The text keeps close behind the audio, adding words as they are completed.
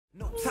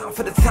Time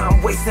for the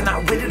time wasting,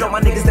 not with it. All my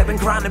niggas that been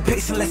grinding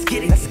patient, let's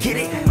get it, let's get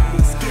it,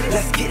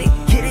 let's get it,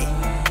 get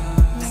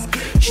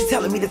it. She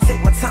telling me to take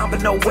my time,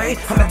 but no way.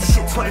 I'm at the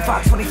shit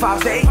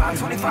 25 day. Out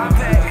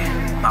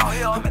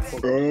here, I'm at the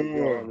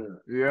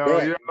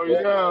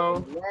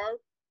Yo.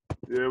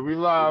 Yeah, we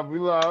live.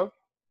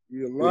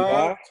 You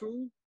live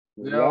too?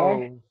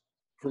 Yo,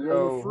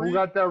 Corona free? who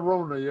got that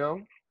Rona,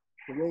 yo?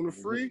 Corona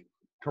free?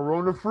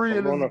 Corona free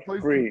and Corona it's a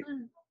place free. to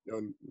be. Yo,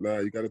 nah,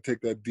 you gotta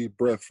take that deep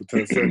breath for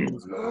 10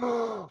 seconds, man.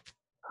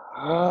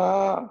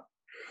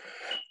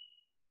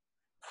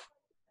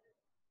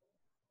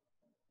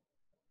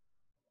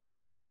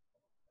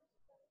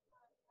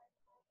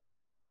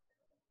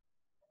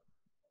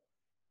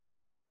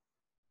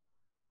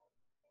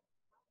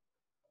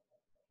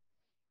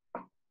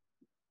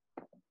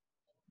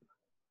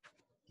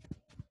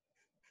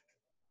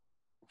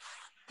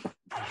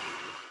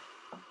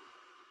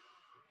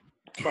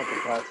 About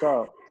to pass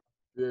out.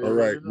 Yeah, All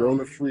right, you know.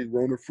 Rona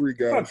free,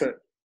 guys.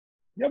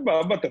 I'm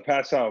about to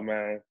pass out,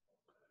 man.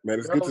 Man,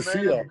 it's Yo, good to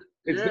see y'all.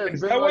 Is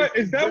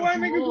that why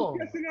niggas was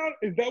passing out?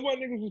 Is that why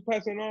niggas was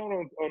passing out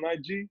on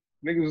IG?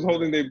 Niggas was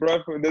holding their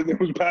breath and then they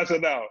was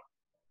passing out.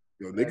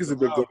 Yo, niggas have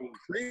been going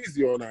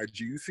crazy on IG.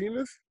 You seen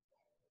this?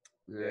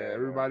 Yeah,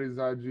 everybody's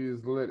IG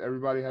is lit.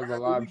 Everybody has a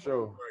live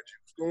show.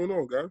 What's going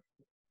on, guys?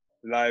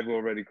 Live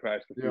already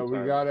crashed a few Yo,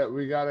 times.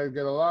 we gotta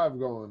get a live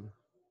going.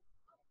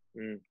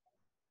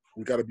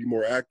 We got to be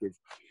more active.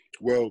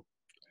 Well,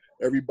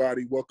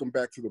 everybody, welcome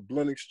back to the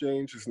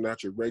BluntXchange. It's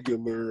not your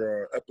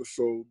regular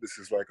episode. This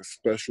is like a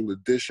special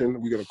edition.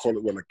 We're going to call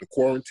it, like the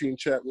quarantine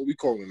chat? What we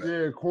calling that?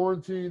 Yeah,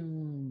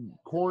 quarantine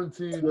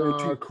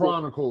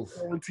Chronicles.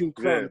 Quarantine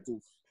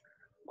Chronicles.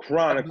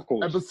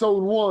 Chronicles.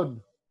 Episode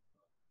 1.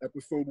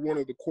 Episode 1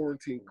 of the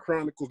Quarantine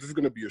Chronicles. This is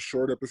going to be a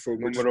short episode.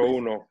 We're just Numero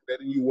uno.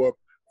 setting you up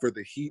for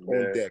the heat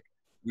on deck.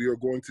 We are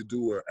going to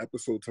do an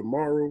episode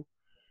tomorrow,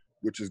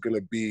 which is going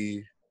to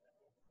be,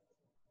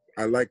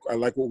 I like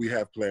what we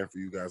have planned for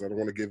you guys. I don't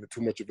want to give it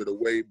too much of it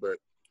away, but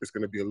it's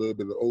going to be a little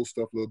bit of the old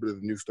stuff, a little bit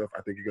of the new stuff.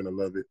 I think you're going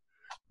to love it.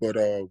 But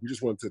we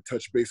just wanted to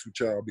touch base with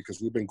y'all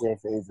because we've been going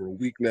for over a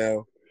week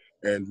now,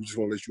 and we just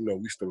want to let you know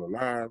we still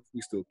alive,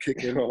 we still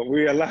kicking.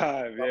 We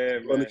alive, yeah,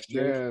 man.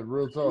 Yeah,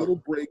 real talk. A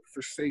little break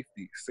for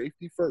safety.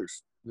 Safety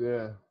first.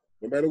 Yeah.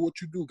 No matter what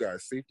you do,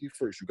 guys, safety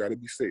first. You got to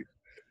be safe.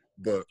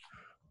 But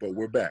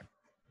we're back.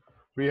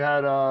 We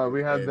had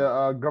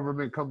the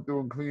government come through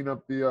and clean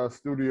up the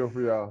studio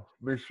for y'all.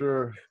 Make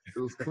sure it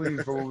was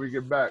clean for when we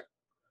get back.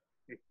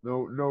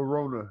 No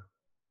Rona.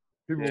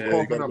 People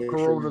coughing up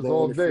Coronas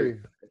all day.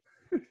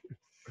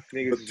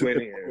 Niggas is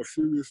waiting. On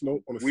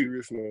a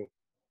serious note,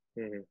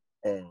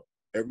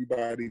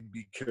 everybody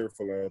be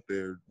careful out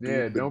there. Do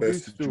the don't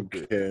best be that you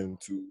stupid. can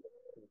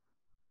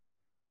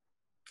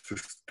to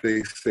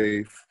stay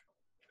safe.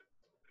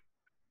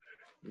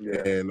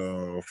 Yeah.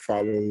 And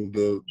follow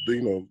the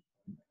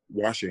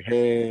wash your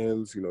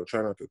hands,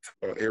 try not to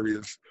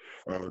areas,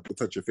 don't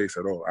touch your face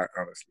at all,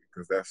 honestly,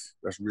 because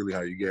that's really how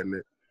you're getting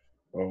it.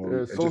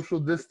 Social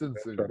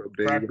distancing.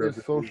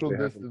 Practice social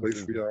distancing.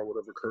 Place for y'all,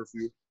 whatever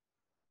curfew.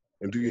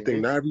 And do your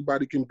thing. Not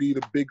everybody can be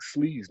the big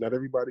sleaze. Not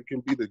everybody can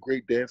be the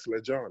great dancer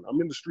like John.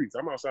 I'm in the streets.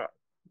 I'm outside.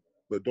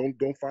 But don't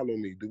follow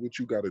me. Do what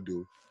you got to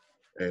do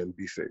and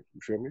be safe.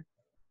 You feel me?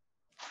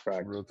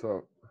 Fact. Real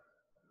talk.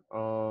 I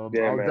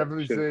would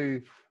definitely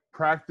say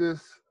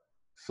practice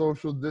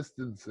social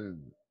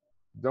distancing.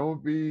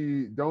 Don't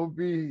be in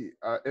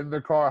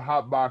the car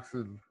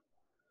hotboxing.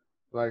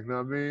 Like, know what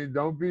I mean?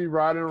 Don't be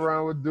riding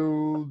around with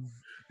dudes,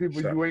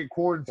 people you ain't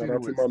quarantining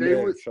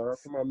with. Shout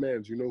out to my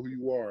mans. You know who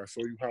you are. I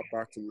saw you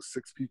hotboxing with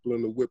 6 people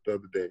in the whip the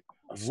other day.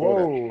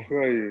 Whoa.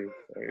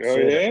 Oh,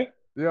 yeah?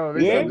 Yo,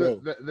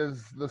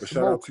 there's the smoke.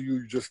 Shout out to you.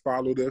 You just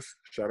followed us.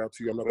 Shout out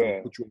to you. I'm not going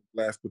to put you on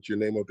blast, put your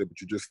name out there,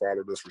 but you just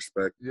followed us.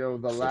 Respect. Yo,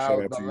 the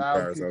loud keeps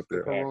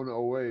the corona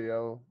away,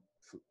 yo.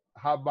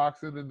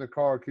 Hotboxing in the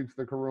car keeps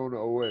the corona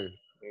away.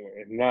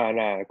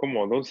 Nah. Come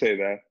on, don't say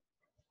that.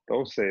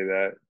 Don't say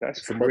that.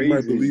 That's somebody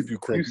crazy. Might believe you,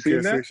 Crump. You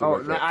seen that?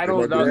 I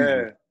don't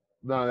know.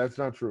 No, that's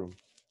not true.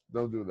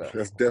 Don't do that.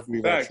 That's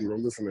definitely not true.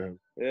 Don't listen to him.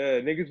 Yeah,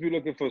 niggas be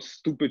looking for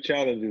stupid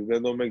challenges.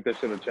 That don't make that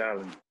shit a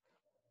challenge.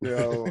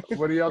 Yo,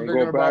 what are y'all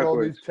thinking about all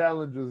these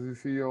challenges you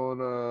see on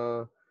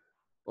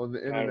the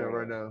internet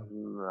right now?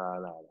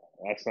 Nah.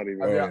 That's not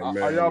even.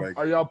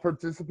 Are y'all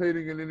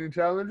participating in any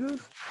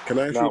challenges? Can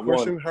I ask you a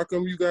question? How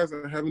come you guys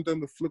haven't done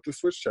the flip the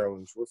switch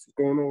challenge? What's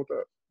going on with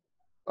that?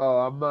 Oh,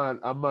 I'm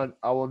not.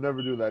 I will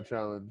never do that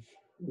challenge.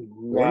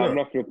 Nah, I'm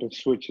not flipping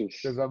switches.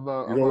 Because I'm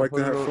not. You don't like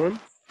to have fun?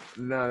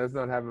 Nah, that's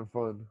not having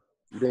fun.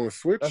 You don't want to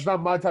switch? That's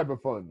not my type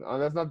of fun.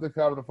 That's not the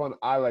kind of fun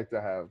I like to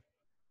have.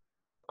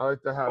 I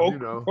like to have,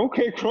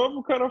 Okay, Crump,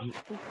 what kind of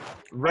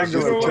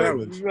regular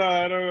challenge?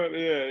 Nah, I don't.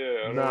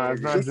 Yeah. Nah,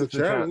 it's not just a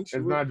challenge.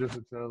 It's not just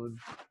a challenge.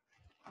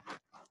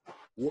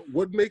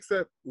 What makes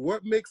that?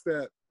 What makes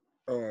that?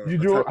 You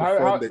do?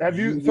 Have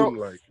you? So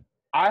like?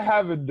 I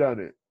haven't done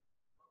it.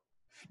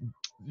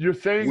 You're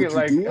saying it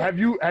like? Have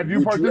you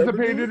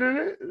participated in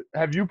it?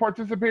 Have you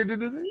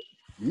participated in it?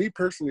 Me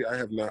personally, I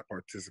have not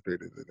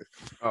participated in it.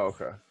 Oh,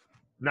 okay.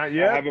 Not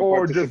yet, I haven't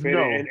or just participated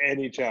no? in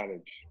any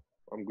challenge.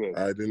 I'm good.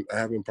 I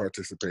haven't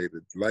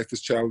participated. Life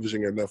is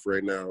challenging enough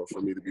right now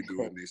for me to be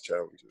doing these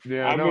challenges.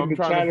 Yeah, I'm no, in I'm the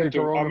trying to stay challenge.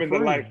 corona I'm in free.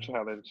 the life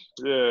challenge.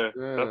 Yeah,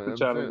 that's the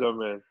challenge I'm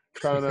in.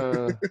 Trying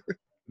to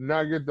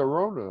not get the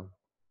Rona.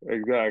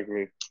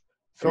 Exactly.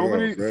 So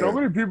many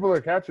people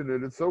are catching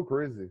it. It's so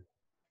crazy.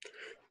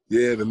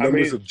 Yeah, the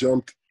numbers have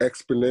jumped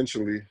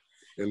exponentially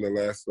in the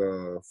last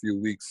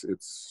few weeks.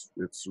 It's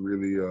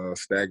really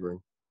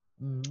staggering.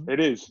 Mm-hmm. It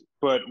is,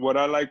 but what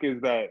I like is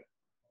that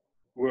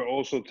we're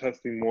also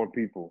testing more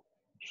people.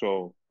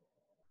 So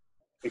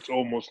it's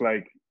almost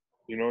like,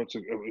 you know, it's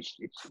going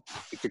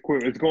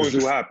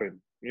to happen.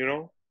 You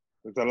know,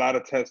 there's a lot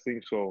of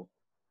testing, so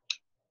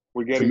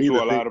we're getting to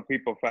a lot of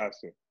people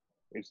faster.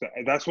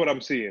 That's what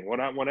I'm seeing.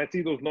 When I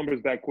see those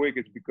numbers that quick,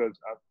 it's because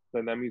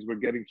then that means we're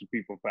getting to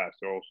people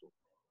faster also.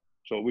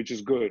 So which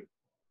is good,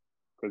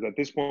 because at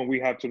this point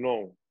we have to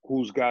know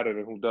who's got it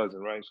and who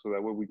doesn't, right? So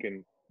that way we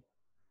can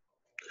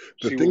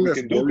see what we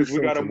can do, because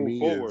we got to move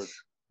forward.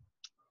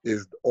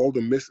 Is all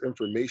the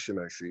misinformation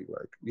I see,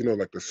 like, you know,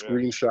 like the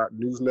screenshot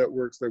news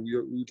networks that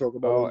we talk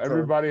about all the time.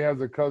 Everybody has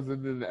a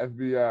cousin in the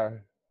FBI.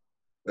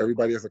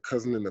 Everybody has a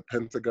cousin in the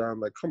Pentagon.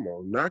 Like, come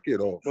on, knock it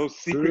off. Those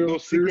secret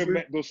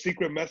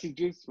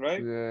messages,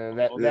 right? Yeah,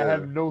 that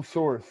have no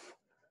source.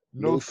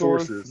 No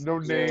source, sources. no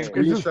name.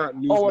 Screenshot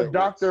news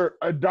networks.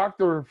 a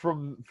doctor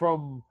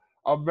from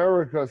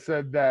America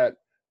said that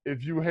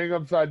if you hang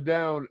upside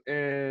down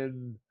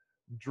and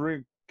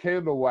drink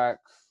candle wax,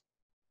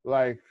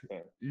 like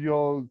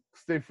you'll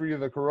stay free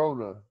of the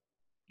corona.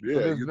 Yeah, so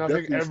there's you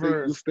nothing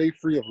definitely you'll stay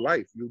free of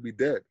life. You'll be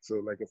dead.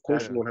 So like, of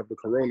course you won't have the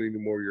corona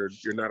anymore.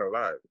 You're not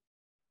alive.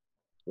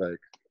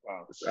 Like,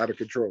 wow, it's out of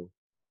control.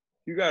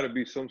 You got to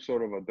be some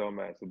sort of a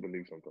dumbass to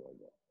believe something like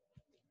that.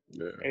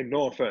 Yeah. And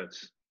no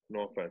offense,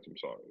 I'm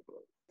sorry,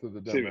 bro. To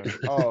the dumbass.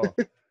 Oh,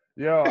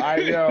 yo,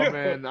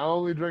 man, I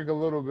only drink a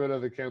little bit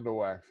of the candle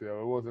wax. Yo,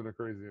 it wasn't a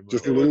crazy amount.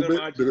 Just a little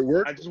bit. Did it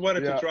work? I just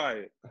wanted to try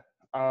it.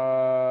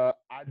 I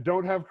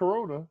don't have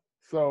corona,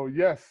 so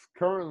yes,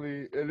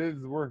 currently it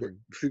is working.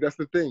 But, see, that's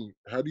the thing.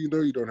 How do you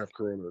know you don't have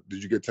corona?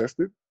 Did you get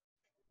tested?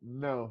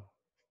 No,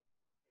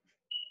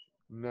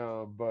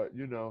 but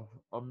you know,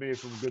 I'm made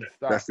from good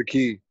stuff. That's the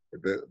key.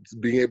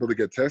 Being able to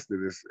get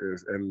tested is,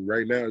 and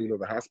right now, you know,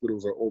 the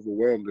hospitals are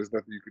overwhelmed. There's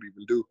nothing you could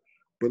even do.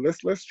 But let's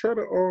try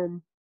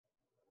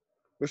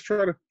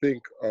to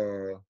think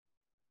of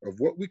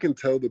what we can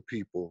tell the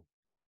people,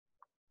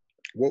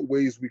 what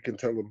ways we can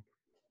tell them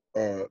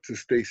to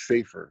stay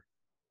safer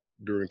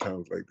during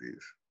times like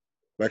these.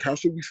 Like, how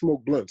should we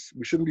smoke blunts?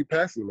 We shouldn't be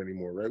passing them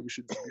anymore, right? We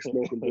should be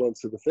smoking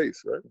blunts to the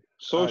face, right?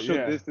 Social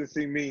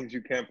distancing means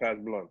you can't pass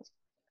blunts.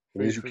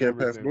 It means you can't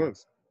pass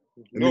blunts.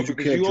 It No, means you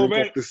can't drink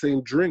off the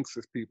same drinks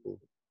as people.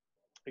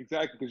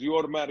 Exactly, because you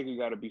automatically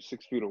got to be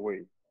 6 feet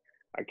away.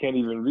 I can't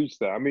even reach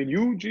that. I mean,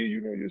 you, G, you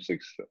know, you're 6'7",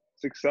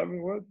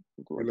 what?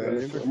 I'm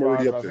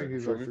already up there. I think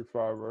he's like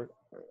 6'5", right?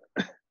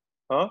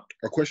 Huh?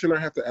 A question I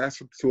have to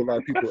ask to a lot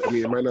of people. I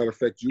mean, it might not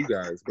affect you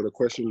guys, but a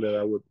question that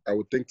I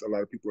would think a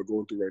lot of people are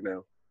going through right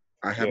now.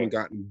 I haven't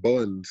gotten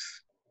buns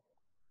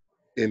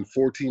in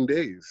 14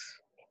 days.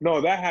 No,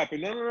 that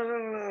happened. No.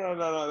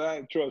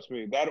 That, trust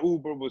me, that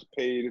Uber was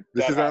paid.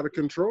 This is out of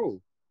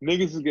control.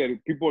 Niggas is getting.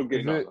 People are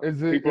getting.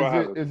 Is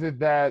it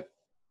that?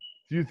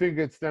 Do you think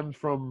it stems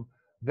from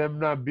them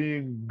not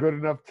being good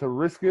enough to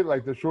risk it?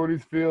 Like the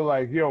shorties feel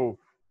like, yo,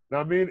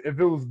 I mean, if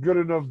it was good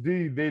enough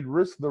D, they'd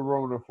risk the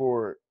Rona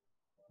for it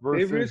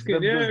versus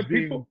them just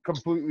being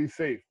completely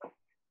safe.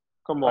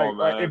 Come on, man.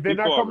 Like if they're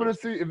not coming to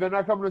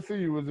see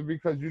you, is it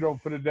because you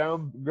don't put it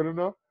down good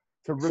enough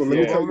to risk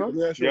the Rona? Let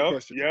me ask you a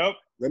question.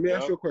 Let me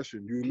ask you a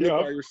question. You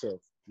live by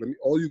yourself.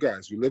 All you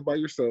guys, you live by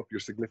yourself. Your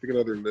significant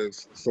other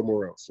lives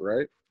somewhere else,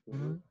 right?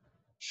 Mm-hmm.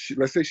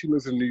 Let's say she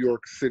lives in New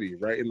York City,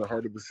 right in the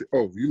heart of the city.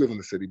 Oh, you live in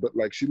the city, but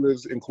like she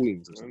lives in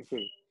Queens or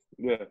something.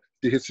 Yeah.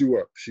 She hits you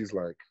up. She's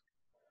like,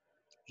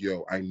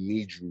 yo, I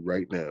need you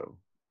right now.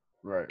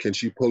 Right. Can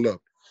she pull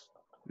up?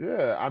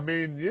 Yeah. I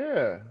mean,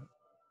 yeah.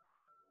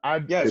 I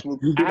got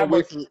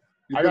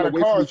a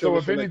car, so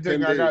if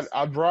anything,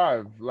 I'll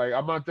drive. Like,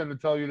 I'm not going to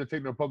tell you to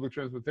take no public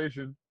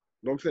transportation.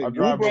 No, I'm saying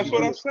that's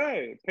what I'm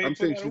saying. I'm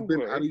saying she's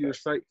been out of your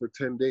sight for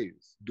 10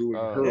 days doing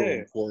her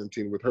own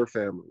quarantine with her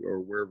family or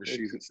wherever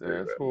she's staying.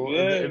 That's cool.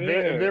 If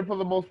they're for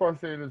the most part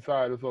staying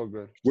inside, it's all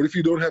good. What if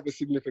you don't have a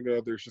significant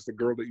other? It's just a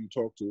girl that you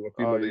talk to, a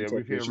female that you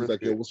talk to. She's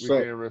like, yo, what's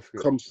up?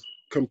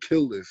 Come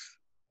kill this.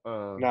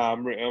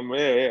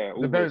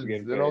 Depends.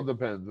 It all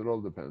depends.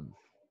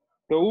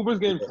 The Uber's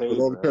getting paid. It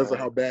all depends on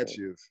how bad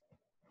she is.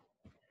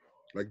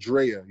 Like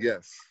Drea,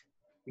 yes.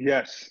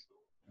 Yes.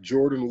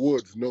 Jordan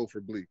Woods, no for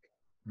Bleak.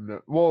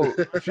 No. Well,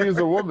 she is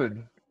a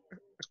woman.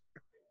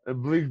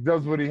 And Bleak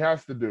does what he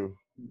has to do.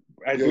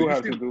 I do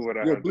have to do what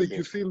I have to do. Bleak,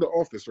 you've seen The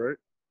Office, right?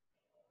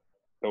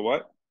 The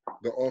what?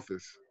 The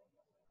Office.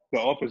 The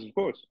Office, of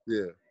course.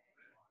 Yeah.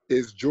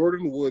 Is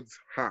Jordan Woods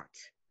hot?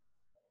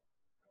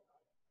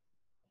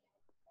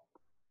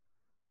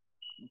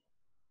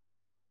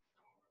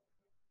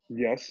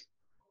 Yes.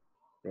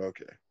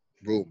 Okay.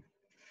 Boom.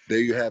 There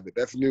you have it.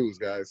 That's news,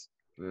 guys.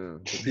 Yeah.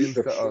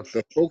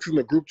 The folks in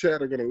the group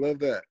chat are gonna love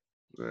that.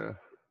 Yeah.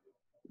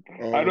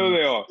 I know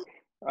they are.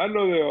 I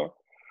know they are.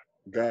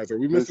 Guys, are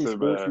we missing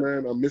sports,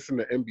 man? I'm missing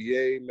the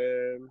NBA,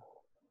 man.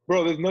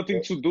 Bro, there's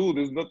nothing to do.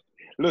 There's no.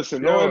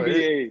 Listen, no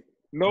NBA,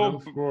 no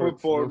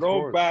sports, football, no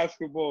sports.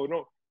 basketball,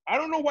 no. I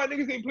don't know why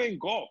niggas ain't playing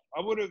golf.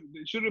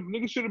 Niggas should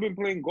have been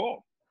playing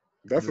golf.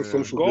 That's a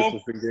social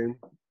distancing game.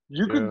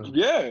 You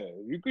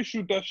could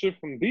shoot that shit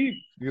from deep.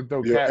 You can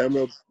throw catch.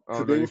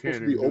 Today was supposed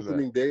to be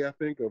opening day, I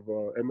think, of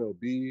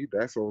MLB.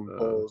 That's on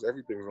pause.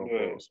 Everything's on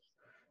pause.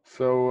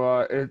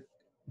 So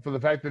for the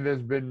fact that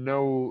there's been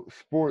no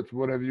sports,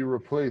 what have you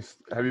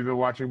replaced? Have you been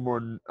watching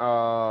more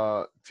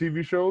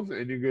TV shows?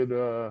 Any good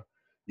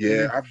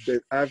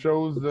I've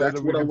shows that's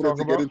that what I wanted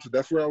to about? get into.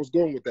 That's where I was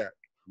going with that.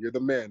 You're the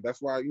man.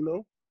 That's why,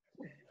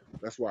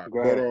 that's why.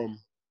 But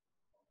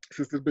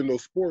since there's been no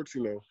sports,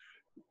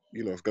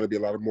 it's gonna be a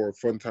lot of more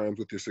fun times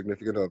with your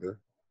significant other.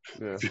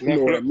 Yeah. You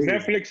know what I mean?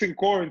 Netflix in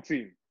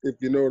quarantine.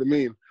 If you know what I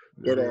mean.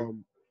 But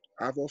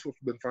I've also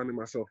been finding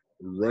myself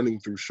running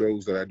through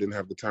shows that I didn't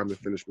have the time to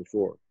finish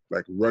before.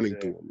 Like running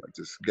through them, like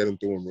just getting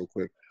through them real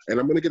quick. And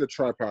I'm gonna get a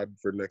tripod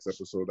for next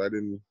episode.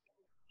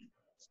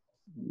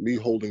 Me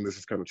holding this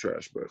is kind of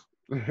trash, but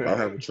I'll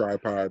have a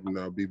tripod and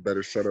I'll be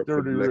better set up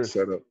for the next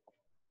setup.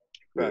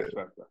 Yeah.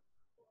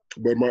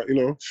 But my,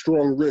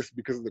 strong wrist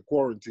because of the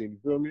quarantine.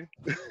 You feel me?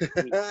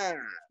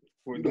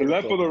 The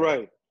left or the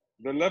right?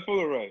 The left or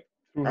the right?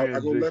 I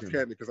go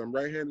left-handed because I'm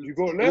right-handed. You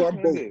go left? Well,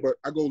 I'm both, but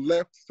I go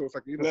left, so it's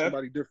like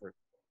somebody different.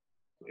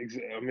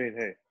 I mean,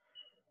 hey.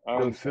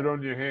 Sit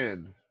on your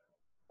hand.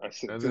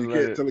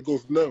 Till it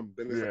goes numb.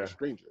 Then it's like a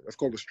stranger. That's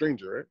called a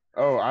stranger, right?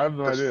 Oh, I have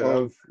no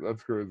idea.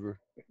 That's crazy.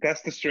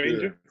 That's the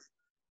stranger?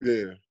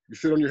 Yeah. You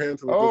sit on your hand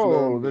till it goes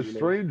numb. Oh, the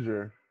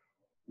stranger.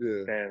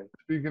 Yeah. Damn.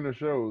 Speaking of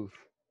shows.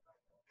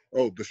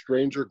 Oh, The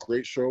Stranger,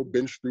 great show.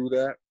 Binge through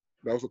that.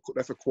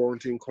 That's a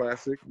quarantine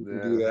classic. You can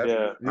do that.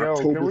 Yeah.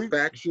 October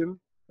Faction.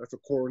 That's a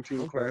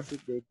quarantine classic.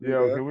 Can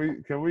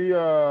we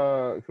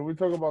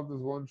talk about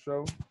this one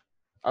show?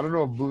 I don't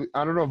know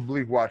if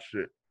Bleak watched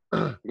it.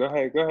 Go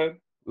ahead.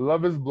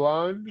 Love is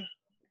Blind.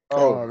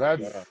 Oh,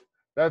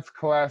 that's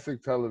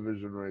classic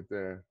television right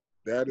there.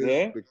 That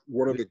is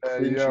one of the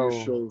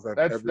cringiest shows I've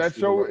ever seen. That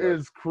show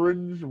is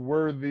cringe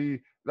worthy.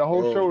 The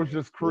whole show is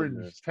just cringe.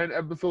 Goodness. 10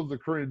 episodes of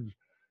cringe.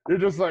 You're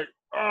just like,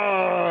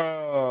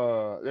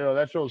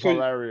 that show's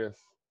hilarious.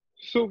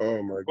 So,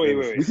 oh my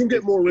goodness. Wait. We can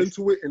get more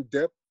into it in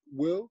depth,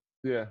 Will.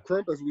 Yeah.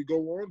 Crump, as we go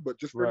on, but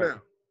just for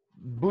now.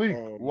 Bleak,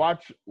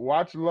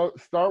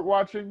 start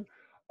watching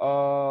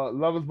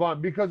Love is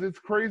Blind because it's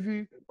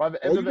crazy by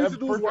the end of the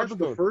first episode.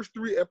 The first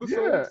 3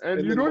 episodes. Yeah,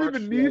 and you don't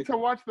even need to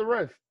watch the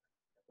rest.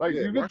 Like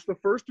you watch the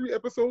first 3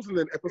 episodes and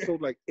then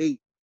episode 8.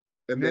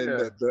 And then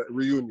the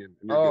reunion.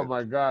 Oh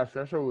my gosh,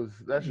 that show was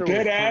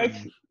dead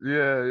ass.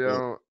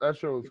 Yeah, that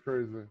show was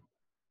crazy.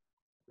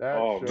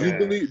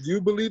 Do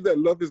you believe that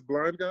love is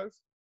blind, guys?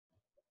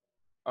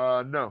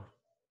 No.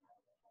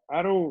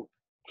 I don't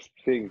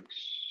think.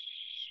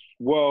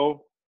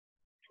 Well,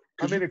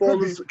 could you fall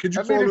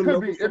in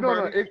love with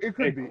somebody? It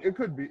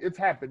could be. It's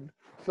happened.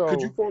 So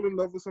could you fall in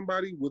love with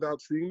somebody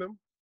without seeing them?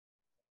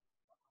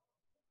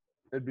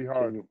 It'd be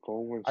hard.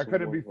 I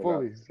couldn't be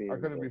fully.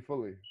 I'd be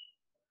fully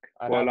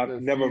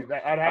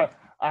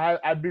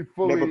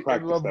in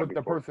love with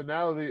the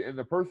personality and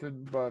the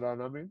person, but I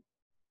mean,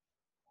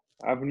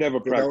 I've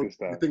never practiced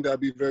that. You think that'd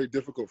be very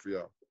difficult for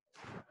y'all?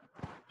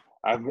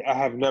 I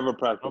have never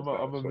practiced.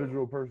 I'm a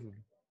visual person.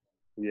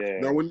 Yeah.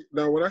 Now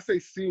when I say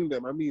seeing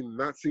them, I mean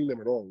not seeing them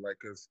at all. Like,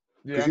 because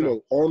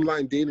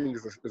online dating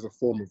is a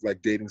form of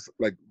like dating.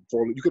 Like,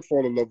 you could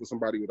fall in love with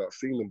somebody without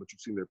seeing them, but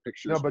you've seen their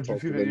pictures. No, but you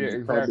see them. Yeah,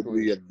 exactly.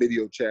 Probably have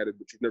video chatted,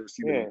 but you've never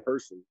seen them in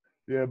person.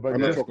 Yeah, but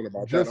I'm not talking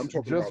about that. I'm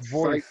talking about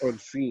sight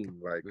unseen.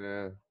 Like,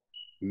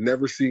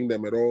 never seeing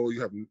them at all.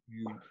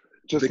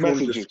 Just they can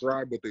only messages.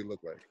 Describe what they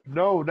look like.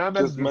 No, not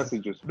messages. Just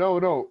messages.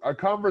 No, a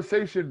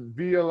conversation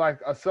via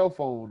like a cell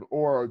phone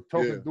or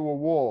talking through a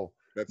wall.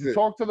 You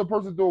talk to the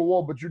person through a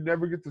wall, but you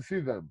never get to see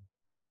them.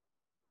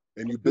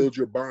 And you build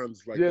your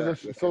bonds like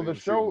that. So the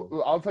show,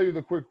 I'll tell you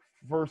the quick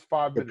first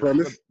 5 minutes.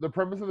 Premise? The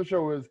premise of the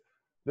show is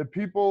the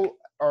people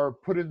are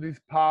put in these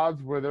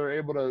pods where they're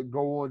able to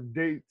go on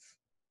dates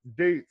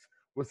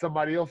with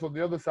somebody else on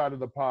the other side of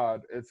the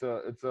pod.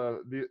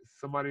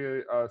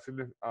 Somebody of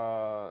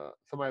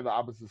the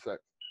opposite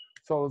sex.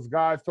 So it's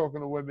guys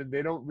talking to women.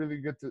 They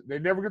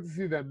never get to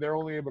see them. They're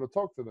only able to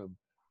talk to them.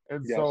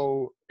 And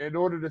so in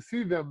order to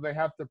see them, they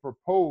have to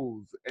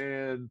propose,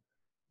 and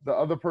the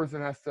other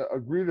person has to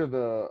agree to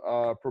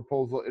the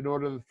proposal in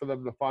order for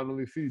them to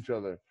finally see each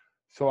other.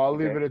 So I'll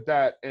leave it at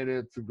that, and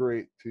it's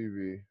great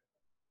TV.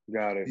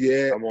 Got it.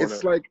 Yeah,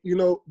 it's like,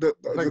 the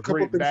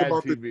couple things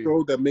about the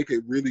show that make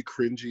it really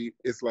cringy.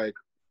 It's like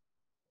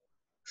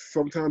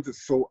sometimes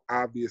it's so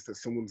obvious that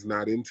someone's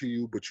not into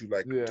you, but you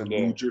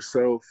delude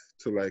yourself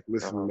to like,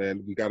 listen,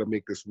 man, we got to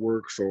make this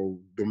work. So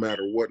no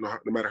matter what, no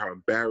matter how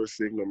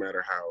embarrassing, no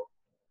matter how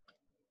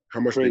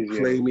much they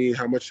play me,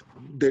 how much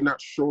they're not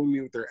showing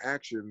me with their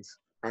actions,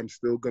 I'm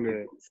still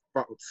gonna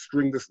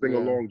string this thing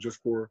along just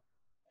for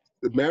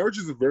marriage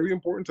is very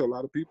important to a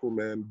lot of people,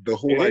 man. The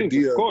whole It is,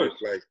 idea of of course.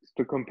 it, like it's the just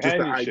the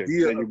companionship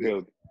idea that you of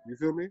build. it. You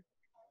feel me?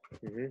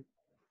 Mm-hmm.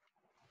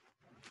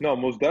 No,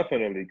 most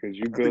definitely, because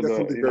you I think build that's a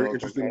something very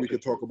interesting we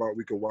could companionship. talk about.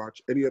 We could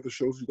watch. Any other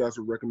shows you guys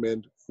would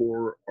recommend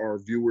for our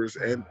viewers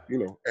and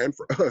and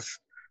for us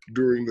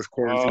during this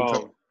quarantine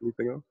time?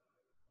 Anything else?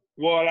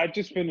 Well, I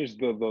just finished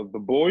the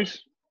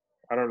Boys.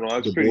 I don't know.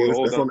 That's The pretty Boys.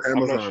 old. That's on I'm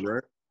not Amazon, sure.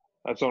 right?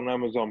 That's on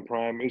Amazon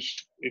Prime.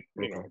 It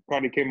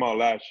probably came out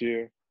last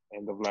year,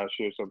 end of last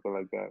year, something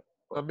like that.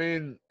 I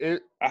mean, I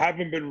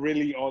haven't been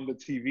really on the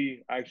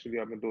TV. Actually,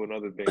 I've been doing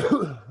other things.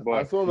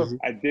 But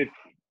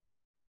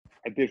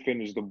I did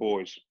finish The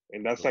Boys,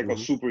 and that's like a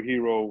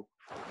superhero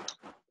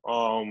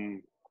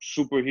type.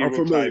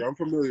 I'm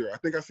familiar. I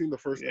think I've seen the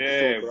first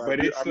episode. Yeah, but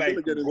it's I'm like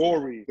gonna get into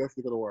gory. it.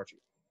 Definitely gonna watch it.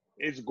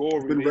 It's gory.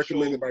 It's been They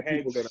recommended show by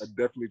people that I heads.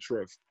 definitely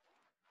trust.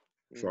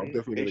 So I'm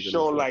definitely gonna They get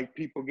show into like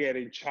people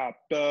getting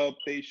chopped up.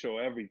 They show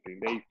everything.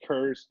 They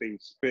curse. They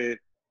spit.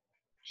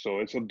 So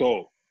it's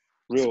adult,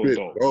 real spit.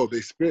 adult. Oh, they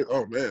spit.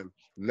 Oh man,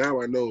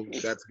 now I know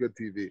that's good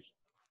TV.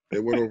 They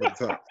went over the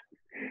top.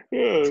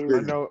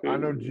 I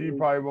know G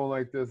probably won't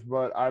like this,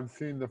 but I've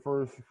seen the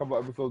first couple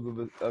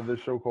episodes of this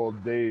show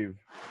called Dave.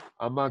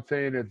 I'm not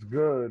saying it's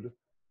good.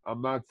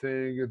 I'm not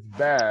saying it's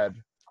bad,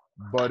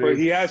 but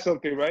he has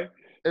something, right?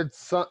 It's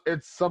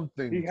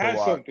something. He to has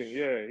watch. something.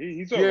 Yeah,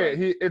 he's all right.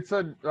 It's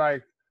a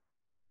like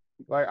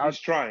he's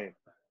trying.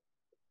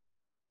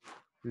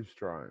 He's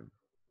trying.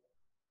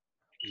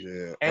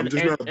 Yeah, and, I'm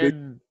just not a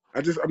big.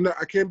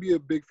 I can't be a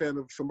big fan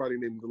of somebody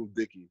named Little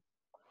Dicky.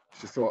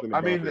 It's just something.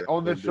 I mean,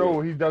 on the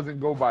show, he doesn't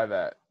go by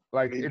that.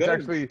 Like he's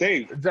actually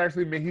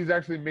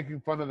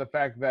making fun of the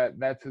fact that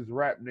that's his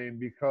rap name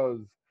because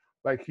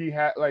like he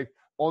had like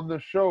on the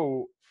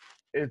show,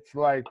 it's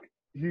like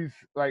he's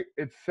like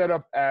it's set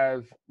up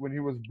as when he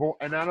was born,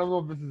 and I don't know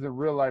if this is in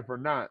real life or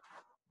not,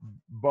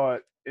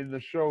 but in the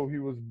show he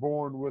was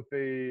born with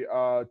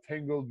a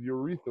tangled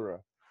urethra,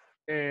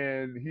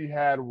 and he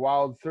had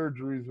wild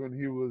surgeries when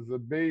he was a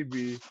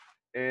baby,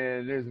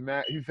 and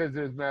he says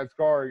there's mad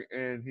scarring,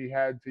 and he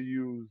had to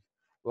use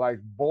like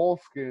ball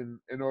skin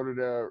in order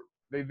to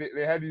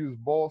they had to use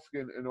ball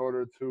skin in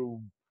order to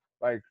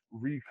like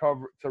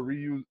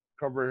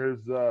cover his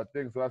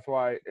thing. So that's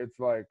why it's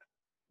like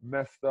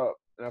messed up.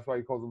 And that's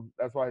why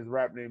that's why his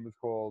rap name is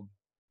called.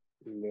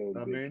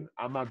 I mean,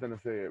 I'm not gonna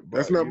say it, but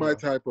that's not my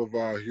type of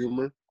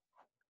humor.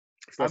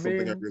 It's not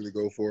something I really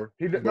go for.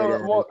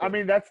 I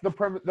mean, that's the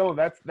premise. No,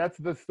 that's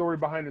the story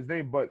behind his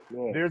name. But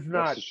there's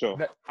not.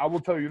 I will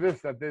tell you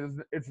this: that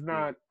it's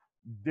not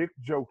dick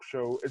joke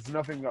show. It's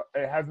nothing.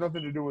 It has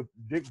nothing to do with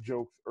dick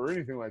jokes or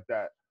anything like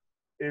that.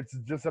 It's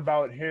just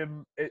about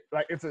him.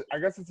 I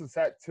guess it's a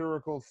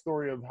satirical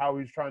story of how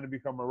he's trying to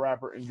become a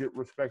rapper and get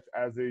respect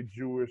as a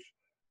Jewish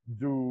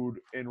dude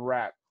in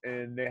rap.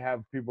 And they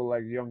have people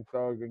like Young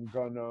Thug and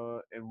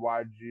Gunna and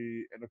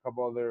YG and a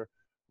couple other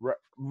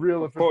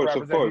real official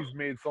rappers that he's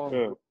made songs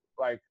with,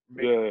 like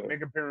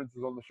make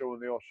appearances on the show,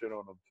 and they all shit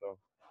on him. So,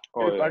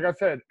 like I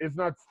said,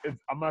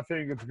 I'm not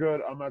saying it's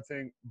good. I'm not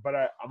saying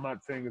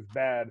it's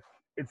bad.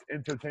 It's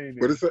entertaining.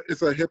 But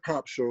it's a hip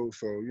hop show,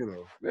 so you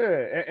know.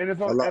 Yeah, and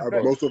it's on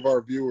FX. Most of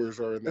our viewers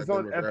are in that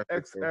demographic.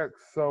 It's on FXX,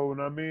 so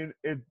I mean,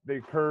 they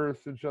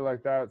curse and shit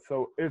like that,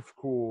 so it's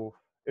cool.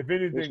 If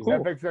anything,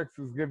 FXX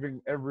is giving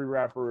every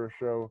rapper a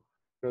show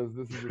because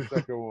this is the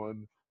second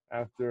one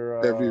after.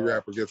 Every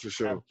rapper gets a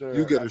show.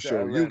 You get a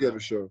show. Atlanta. You get a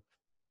show.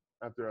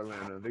 After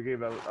Atlanta, they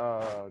gave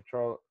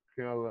Childish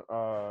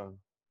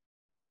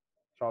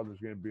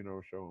Gambino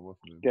a show. What's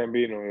his name?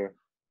 Gambino, yeah.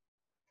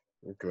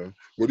 Okay.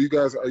 What are you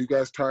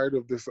guys tired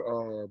of this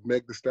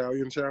Meg the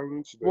Stallion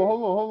challenge? Well,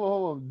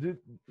 hold on.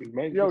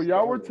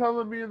 Y'all were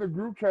telling me in the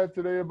group chat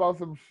today about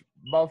some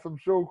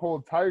show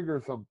called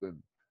Tiger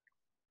something.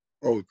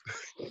 Oh.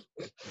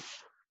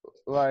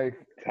 Like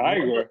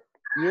Tiger.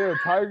 Yeah,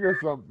 Tiger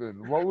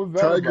something. What was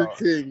that Tiger about?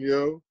 King,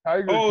 yo.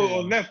 Tiger King.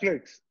 On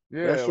Netflix.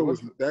 Yeah.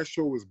 That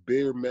show was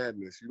Bear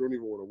Madness. You don't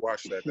even want to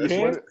watch that.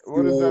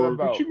 What is that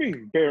about? What you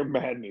mean Bear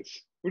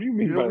Madness? What do you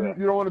mean by that?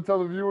 You don't want to tell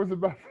the viewers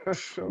about that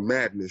show?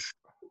 Madness.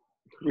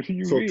 What do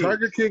you mean? So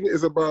Tiger King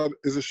is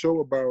a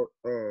show about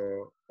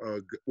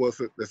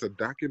it's a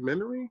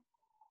documentary?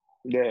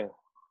 Yeah.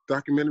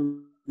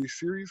 Documentary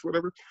series,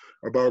 whatever,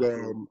 about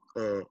a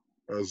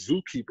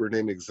zookeeper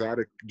named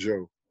Exotic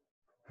Joe.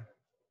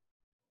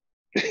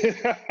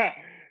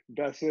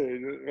 That's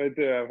it, right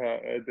there.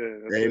 Right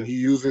there. And he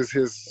uses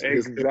his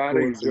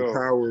influence and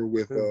power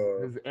with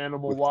his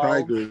animal with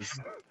wild. tigers,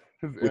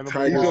 with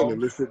tigers and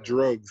illicit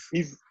drugs.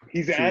 He's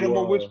an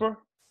animal whisperer.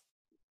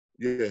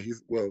 Yeah, he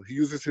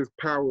uses his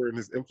power and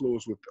his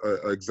influence with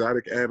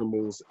exotic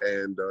animals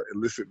and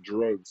illicit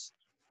drugs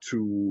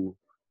to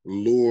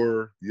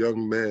lure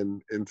young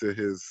men into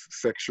his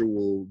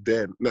sexual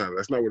den. No,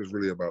 that's not what it's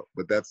really about.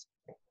 But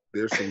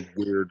there's some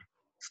weird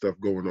stuff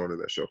going on in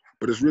that show.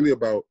 But it's really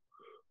about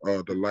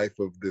the life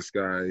of this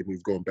guy, and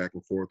he's going back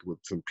and forth with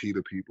some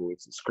PETA people.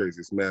 It's crazy.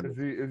 It's mad.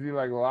 Is he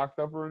like locked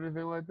up or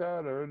anything like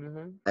that or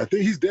anything? I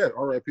think he's dead.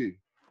 R.I.P.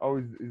 Oh,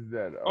 he's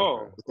dead. Okay.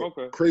 Oh,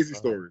 okay. Crazy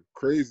story.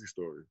 Crazy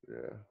story.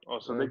 Yeah. Oh,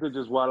 so they could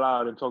just wild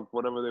out and talk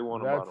whatever they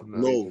want about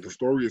him. No, the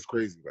story is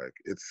crazy. Like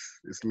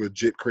it's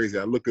legit crazy.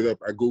 I looked it up.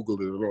 I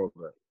googled it and all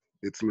that.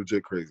 It's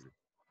legit crazy.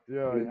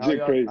 Yeah.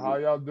 Legit crazy. How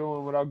y'all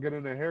doing without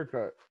getting a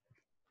haircut?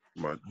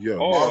 You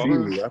see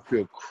me. I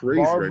feel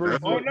crazy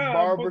right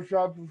now.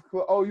 Barbershops is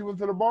closed. Oh, you went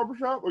to the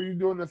barbershop, or you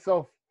doing the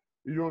self?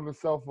 You doing the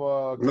self?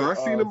 No, I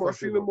seen him on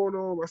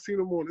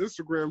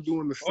Instagram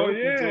doing the selfie. Oh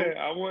yeah,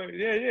 I went.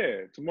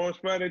 Yeah. Tomorrow's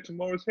Friday.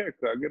 Tomorrow's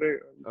haircut. I get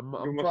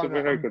myself a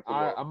haircut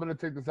tomorrow. I'm gonna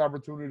take this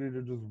opportunity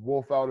to just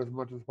wolf out as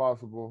much as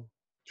possible.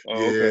 Oh,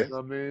 okay. You know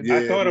what I mean,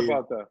 I thought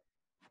about that.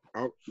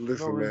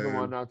 Listen, no reason man.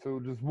 why not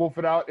to. Just wolf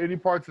it out. Any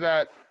parts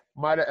that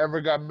might have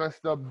ever got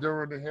messed up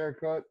during the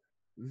haircut,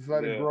 just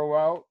let it grow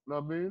out. You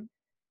know what I mean?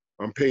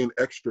 I'm paying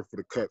extra for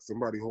the cut.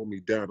 Somebody hold me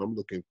down. I'm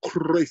looking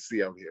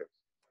crazy out here.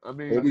 I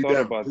mean, hold me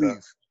down,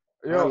 please.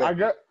 Yo,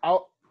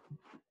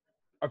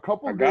 a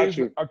couple days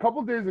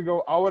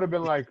ago, I would have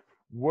been like,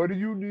 "What do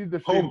you need the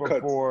shape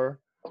up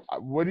for?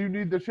 What do you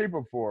need the shape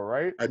up for?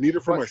 Right? I need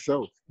it for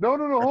myself. No,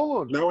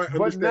 hold on. Now I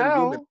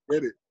understand.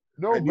 Get it.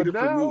 But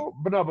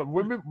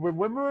when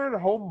women are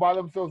at home by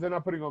themselves, they're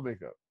not putting on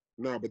makeup.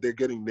 No, but they're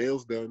getting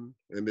nails done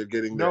and they're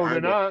getting their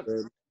eyebrows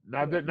done.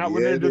 Not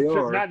when they're just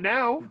not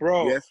now,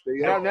 bro. Yes,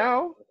 they are. Not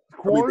now.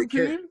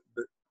 Quarantine.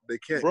 They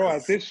can't. Bro,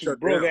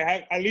 they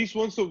have at least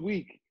once a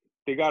week.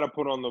 They gotta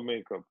put on the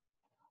makeup.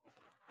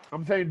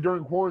 I'm saying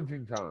during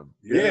quarantine time.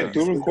 Yeah,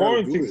 during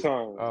quarantine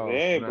time. Oh,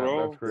 yeah, snap,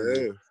 bro. That's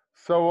crazy. Yeah.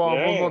 So what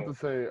I'm about to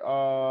say.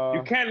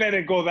 You can't let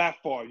it go that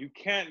far. You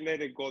can't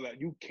let it go that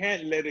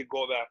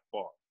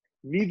far.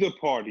 Neither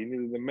party,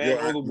 neither the man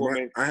or the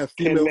woman, I have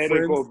female can let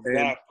friends it go and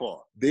that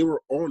far. They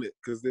were on it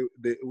because it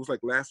was like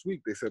last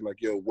week. They said like,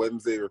 yo,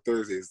 Wednesday or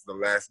Thursday is the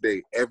last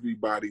day.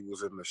 Everybody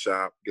was in the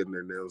shop getting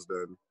their nails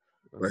done.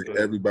 Like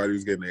everybody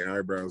was getting their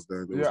eyebrows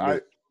done.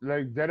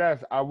 Like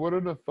deadass. I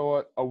wouldn't have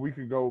thought a week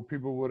ago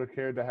people would have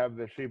cared to have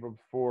their shape ups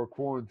for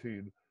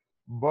quarantine,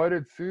 but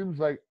it seems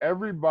like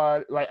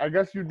everybody. Like I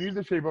guess you need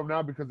the shape up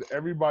now because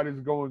everybody's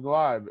going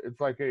live.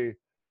 It's like a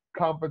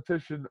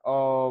competition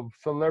of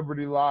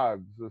celebrity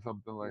lives or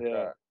something like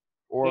that,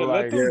 or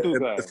like let them do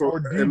that.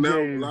 Or DJs, and now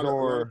a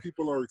lot of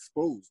people are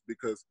exposed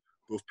because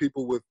those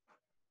people with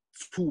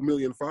 2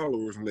 million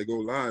followers and they go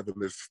live and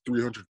there's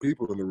 300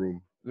 people in the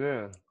room.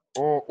 Yeah.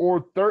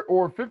 Or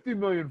 50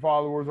 million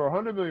followers or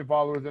 100 million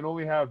followers and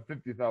only have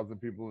 50,000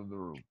 people in the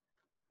room.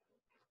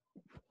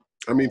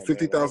 I mean,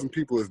 50,000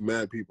 people is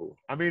mad people.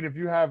 I mean, if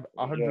you have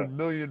 100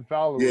 million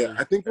followers. Yeah,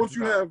 I think once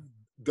you have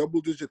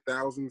double-digit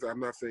thousands, I'm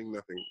not saying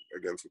nothing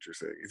against what you're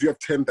saying. If you have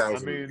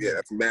 10,000,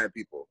 that's mad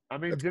people. I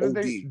mean,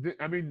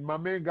 that's my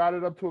man got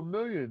it up to 1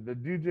 million. The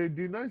DJ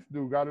D Nice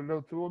dude got it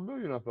up to 1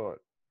 million, I thought.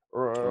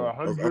 Or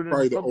 100. I'm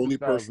probably the only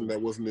person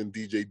that wasn't in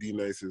DJ D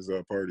Nice's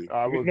party. No,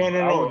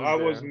 I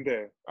wasn't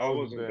there. I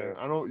wasn't there.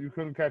 You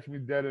couldn't catch me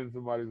dead in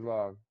somebody's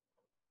live.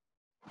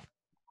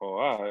 Oh,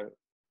 all right.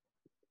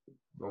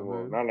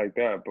 Well, not like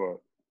that,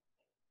 but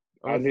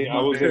I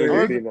was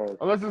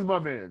unless it's my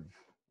man's,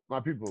 my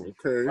people's.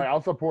 Okay. Like, I'll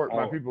support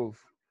my people's.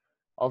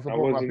 I'll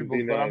support my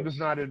people's, but I'm just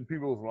not in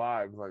people's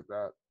lives like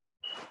that.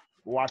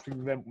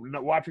 Watching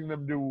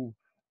them do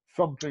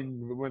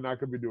something when I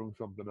could be doing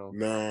something else.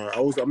 Nah,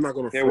 I'm not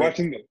gonna. Yeah,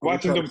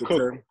 watching them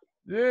cook.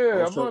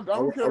 Yeah, I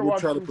would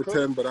try to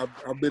pretend, but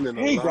I've been in.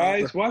 Hey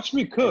guys, watch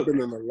me cook. I've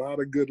been in a lot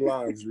of good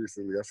lives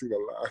recently. I've seen a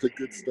lot of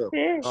good stuff.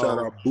 Shout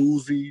out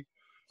Boozy.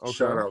 Okay.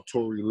 Shout out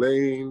Tory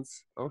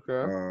Lanez.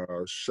 Okay.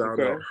 Shout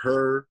out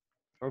her.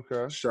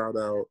 Okay. Shout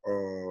out.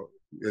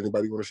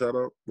 Anybody want to shout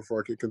out before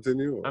I can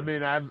continue? Or? I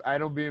mean, I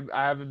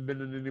haven't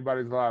been in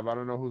anybody's live. I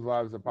don't know whose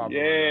lives are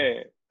popular. Yeah,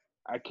 right,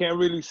 I can't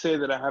really say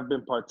that I have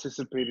been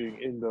participating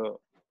in the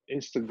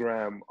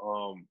Instagram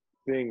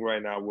thing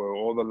right now, where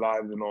all the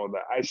lives and all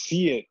that. I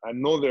see it. I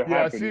know they're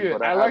happening. I see it.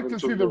 But I like to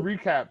see the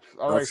recaps.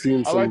 I've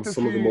seen some of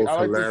the most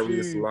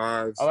hilarious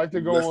lives. I like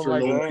to go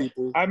on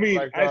people. I mean,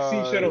 I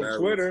see shit on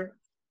Twitter.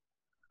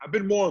 I've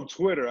been more on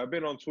Twitter. I've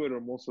been on Twitter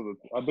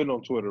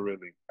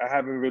really. I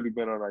haven't really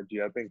been on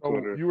IG. I think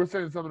Twitter. You were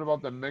saying something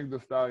about the Meg Thee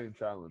Stallion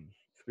challenge.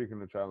 Speaking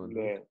of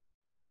challenges.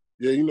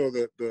 Yeah, you know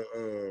that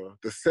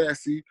the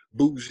sassy,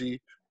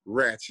 bougie,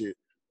 ratchet.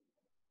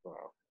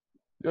 Wow.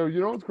 Yo, you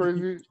know what's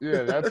crazy?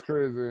 Yeah, that's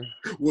crazy.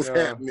 What's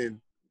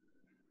happening?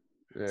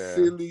 Yeah.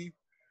 Silly.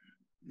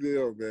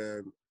 Yo,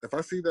 man. If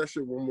I see that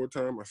shit one more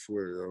time, I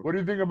swear, yo. What do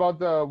you think about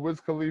the Wiz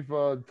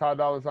Khalifa, Ty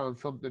Dolla $ign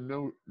something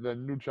new, the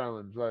new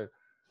challenge? Like,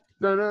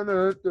 like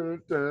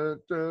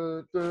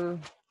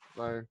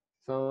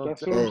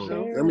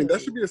something. I mean, that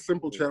should be a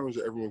simple challenge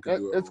that everyone can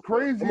do. It's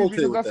crazy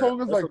because that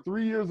song is like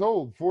 3 years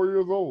old, 4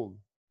 years old.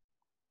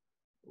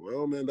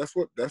 Well, man, that's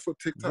what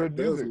TikTok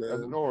does,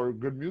 man. Or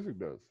good music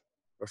does.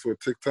 That's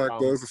what TikTok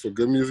does. That's what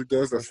good music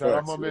does. That's shout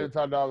out my man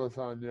Ty Dolla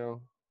 $ign,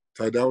 yo.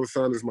 Ty Dolla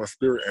 $ign is my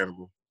spirit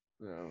animal.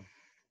 Yeah.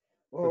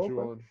 Put you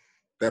on.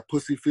 That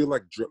pussy feel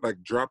like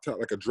drop top,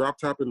 like a drop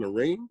top in the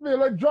rain. Yeah,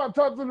 like drop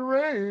tops in the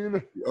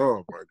rain.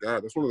 Oh my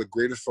God, that's one of the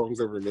greatest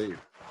songs ever made.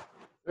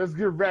 Let's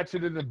get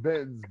ratchet in the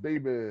beds,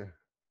 baby.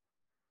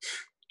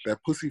 That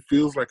pussy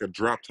feels like a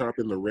drop top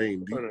in the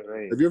rain.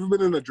 Have you ever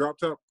been in a drop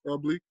top,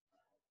 Bleak?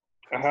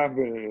 I have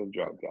been in a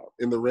drop top.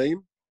 In the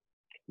rain?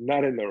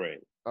 Not in the rain.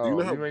 Do you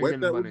know how wet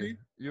that would be?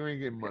 You ain't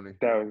getting money.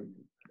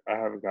 I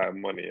haven't got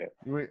money yet.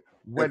 You ain't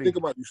and think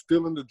about it, you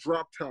still in the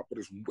drop top, but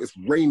it's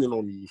raining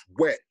on you. It's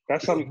wet.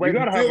 That's you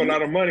gotta have a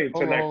lot of money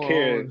to not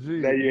care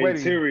that your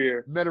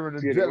interior met her in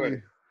a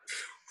jelly.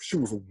 She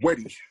was a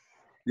wetty.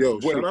 Yo,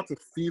 shout out to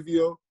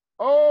Fivio.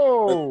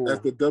 Oh,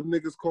 as the dub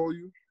niggas call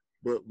you,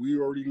 but we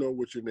already know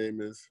what your name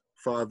is.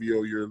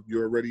 Fivio,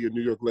 you're already a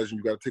New York legend.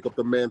 You got to take up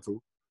the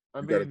mantle.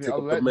 I mean, New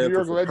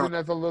York legend.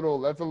 That's a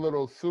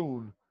little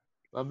soon.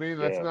 I mean,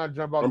 let's not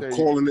jump out there. I'm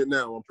calling it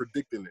now. I'm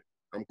predicting it.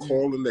 I'm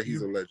calling that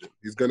he's a legend.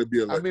 He's gonna be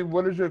a legend. I mean,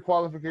 what is your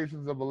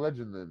qualifications of a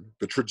legend then?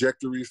 The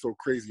trajectory is so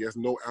crazy. He has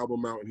no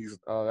album out, and he's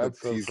that's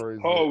so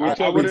crazy. Oh,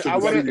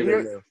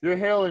 you're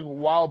hailing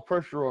wild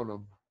pressure on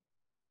him.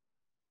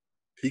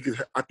 He could.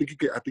 I think he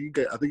can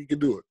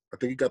do it. I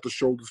think he got the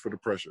shoulders for the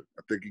pressure.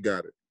 I think he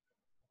got it.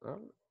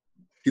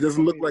 He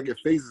doesn't look like it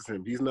phases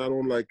him. He's not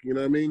on like, you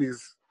know what I mean.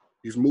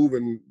 He's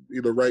moving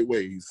the right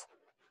way.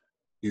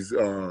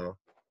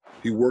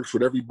 He works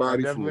with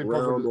everybody from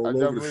around all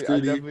over the city. I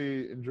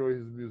definitely enjoy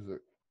his music.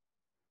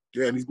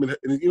 Yeah, and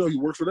he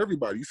works with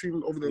everybody. You seen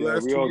him over the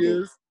last 2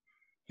 years?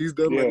 He's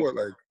done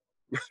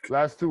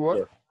last two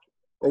what?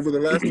 Over the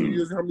last 2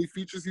 years, how many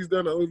features he's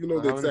done? I don't even know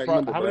the exact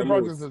number. How many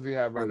projects does he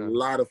have right now? A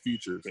lot of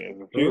features.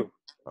 Yeah,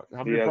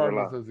 how many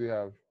projects does he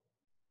have?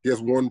 He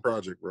has one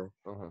project, bro.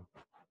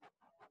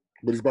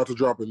 But he's about to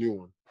drop a new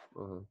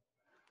one.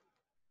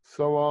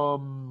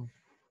 So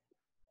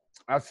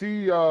I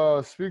see.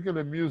 Speaking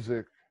of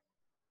music,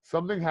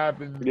 something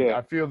happened.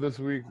 I feel this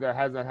week that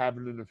hasn't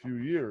happened in a few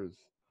years,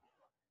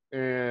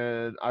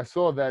 and I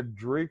saw that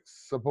Drake's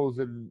supposed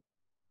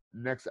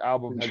next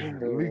album has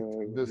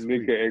leaked this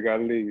week. It got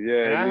leaked,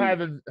 and I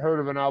haven't heard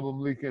of an album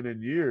leaking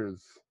in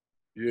years.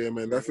 Yeah,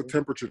 man, that's a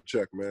temperature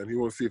check, man. He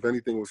want to see if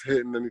anything was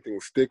hitting, anything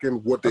was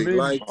sticking, what they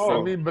like.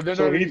 But then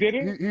so he did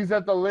it. He's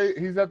at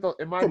the.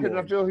 In my opinion,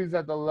 I feel he's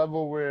at the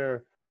level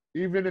where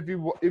even if it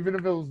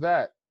was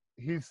that,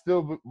 he's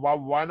still.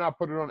 Why not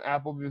put it on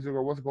Apple Music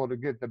or what's it called to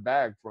get the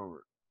bag from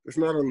it? It's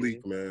not a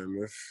leak,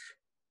 man.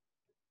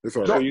 It's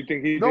all right. So you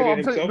think he did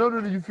it himself? No.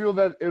 You feel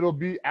that it'll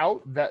be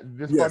out? That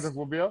this project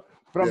will be out?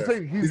 But I'm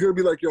saying he's gonna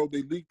be like, yo,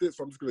 they leaked it,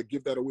 so I'm just gonna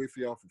give that away for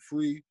y'all for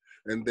free.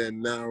 And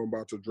then now I'm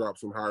about to drop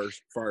some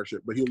fire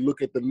shit. But he'll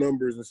look at the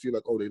numbers and see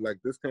like, oh, they like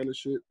this kind of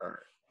shit. All right.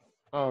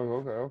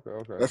 Oh,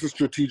 okay. That's a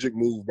strategic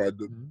move by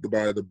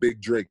the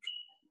big Drake.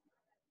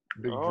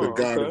 The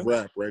god of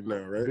rap right now,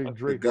 right? Big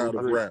Drake, the god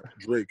of rap,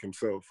 Drake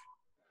himself.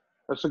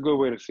 That's a good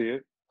way to see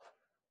it.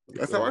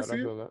 That's how I see it.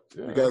 You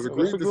guys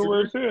agree? That's a good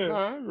way to see it. No,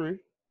 I agree.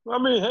 I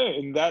mean, hey,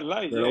 in that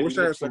light, man, I wish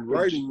I had some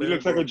lighting, man. He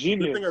looks like a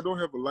genius. Good thing I don't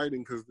have a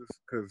lighting because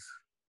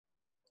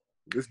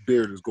this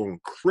beard is going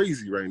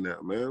crazy right now,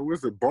 man.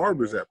 Where's the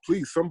barbers at?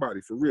 Please,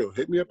 somebody, for real.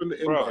 Hit me up in the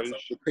inbox. I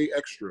should pay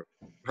extra.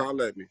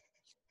 Holla at me.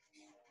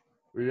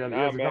 We got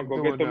man,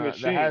 go get the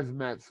machine. The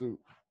hazmat suit.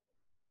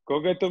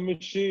 Go get the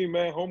machine,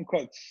 man. Home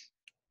cuts.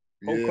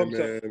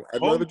 Man.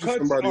 I'd rather just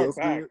somebody else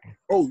do it.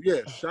 Oh,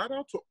 yeah. Shout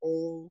out to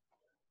all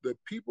the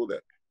people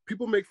that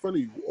make fun of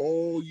you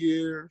all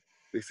year.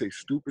 They say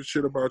stupid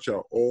shit about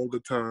y'all all the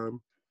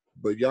time.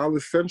 But y'all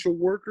essential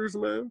workers,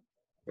 man.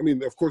 I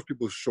mean, of course,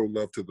 people show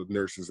love to the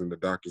nurses and the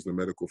doctors in the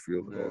medical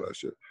field and all that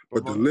shit.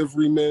 But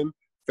delivery men,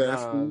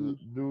 fast food,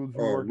 dudes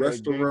who work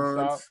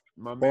restaurants,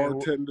 at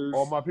bartenders.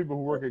 All my people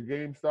who work at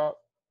GameStop.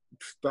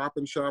 Stop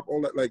and Shop,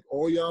 all that, like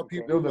all y'all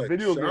people. The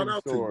video shout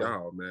out to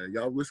y'all, man.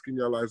 Y'all risking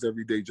your lives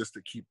every day just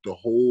to keep the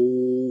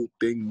whole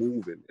thing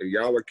moving. And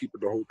y'all are keeping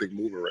the whole thing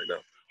moving right now.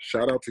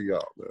 Shout out to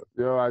y'all, man.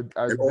 Yo,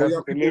 and all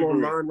y'all people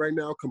online right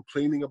now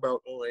complaining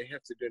about, oh, I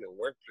have to go to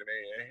work today.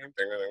 I have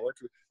to go to work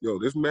today. Yo,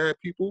 there's mad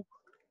people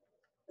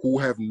who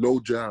have no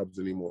jobs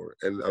anymore.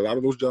 And a lot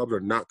of those jobs are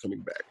not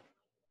coming back.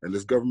 And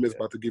this government's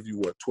about to give you,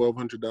 what,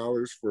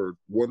 $1,200 for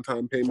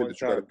one-time payment that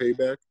you got to pay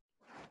back?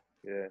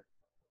 Yeah.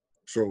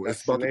 So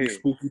it's about to be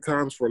spooky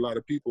times for a lot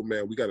of people,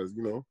 man. We got to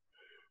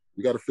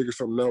figure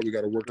something out. We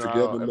got to work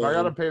together, man. If I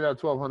got to pay that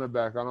 $1,200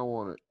 back, I don't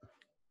want it.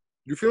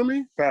 You feel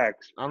me?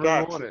 Facts. I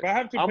don't want it.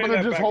 I'm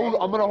gonna just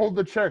hold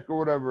the check or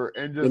whatever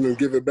and then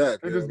give it back.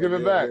 And just give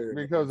it back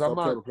because I'm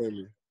not.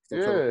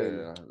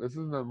 This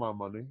isn't my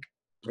money.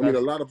 I mean, a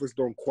lot of us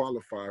don't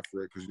qualify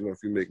for it because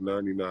if you make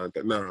 99,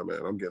 nah, man,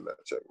 I'm getting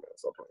that check, man.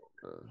 Stop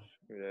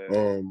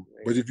playing.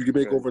 But if you can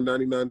make over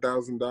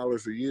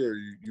 $99,000 a year,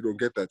 you don't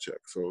get that check.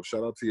 So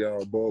shout out to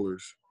y'all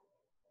ballers.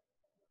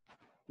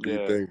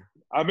 Yeah.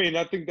 I mean,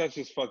 I think that's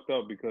just fucked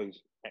up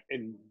because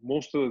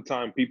most of the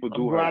time people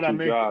do have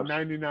two jobs.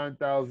 I make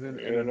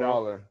 $99,000 and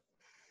 $1.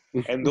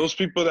 And those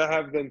people that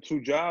have them two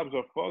jobs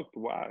are fucked.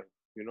 Why?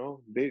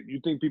 You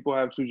think people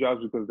have two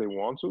jobs because they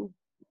want to?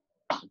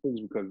 I think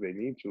it's because they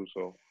need to.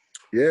 So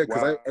yeah,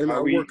 because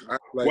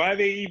why are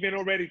they even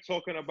already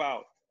talking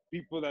about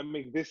people that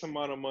make this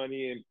amount of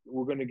money and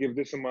we're gonna give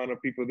this amount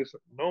of people this?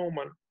 No,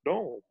 man,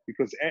 no,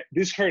 because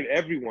this hurt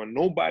everyone.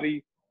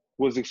 Nobody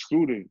was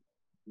excluded.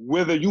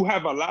 Whether you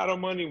have a lot of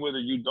money, whether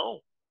you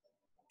don't.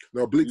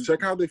 No, Bleak,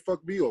 check how they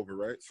fucked me over,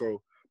 right?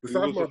 So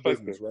besides my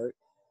business, right?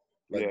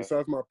 Like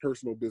besides my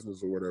personal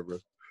business or whatever,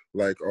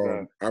 like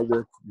I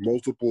work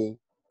multiple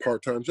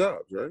part-time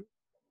jobs, right?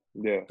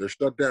 Yeah. They're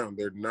shut down.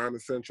 They're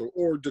non-essential,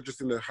 or they're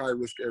just in a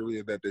high-risk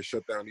area that they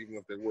shut down even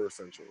if they were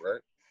essential,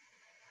 right?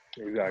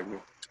 Exactly.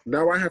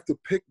 Now I have to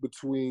pick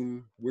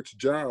between which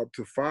job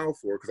to file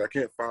for because I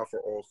can't file for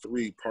all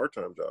 3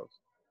 part-time jobs.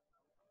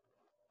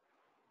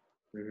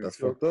 Mm-hmm. That's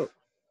fucked up.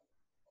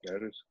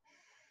 That is.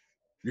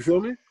 You feel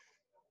me?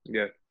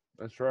 Yeah.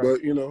 That's right.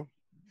 But, you know,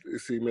 you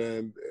see,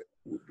 man,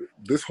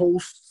 this whole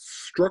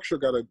structure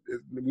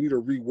we need a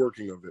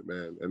reworking of it,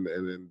 man.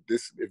 And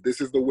if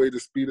this is the way to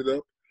speed it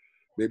up,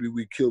 maybe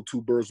we kill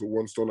 2 birds with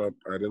 1 stone.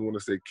 I didn't want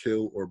to say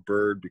kill or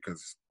bird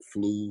because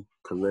flu,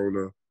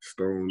 corona,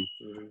 stone,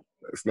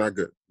 it's not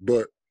good.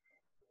 But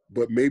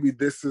maybe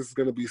this is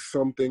going to be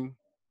something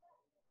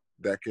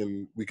that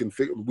we can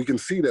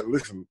see that,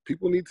 listen,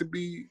 people need to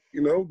be,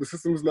 you know, the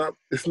system is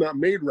it's not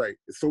made right.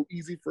 It's so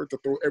easy for it to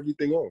throw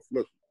everything off.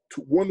 Look,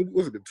 2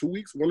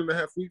 weeks,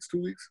 1.5 weeks,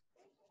 2 weeks.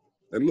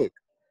 And look,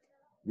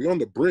 we're on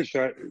the brink.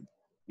 We're on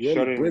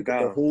the brink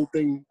of the whole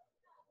thing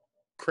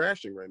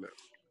crashing right now.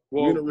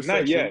 Well, we're in a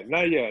recession.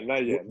 Not yet.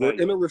 We're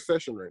in a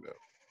recession right now.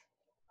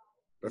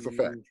 That's a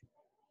fact.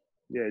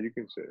 Yeah, you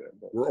can say that.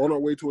 But we're on our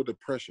way to a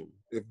depression.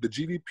 If the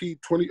GDP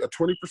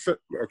 20%,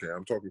 okay,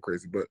 I'm talking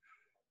crazy, but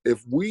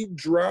if we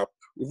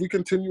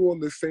continue on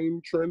the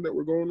same trend that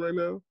we're going right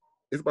now,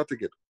 it's about to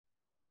get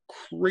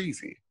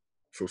crazy.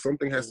 So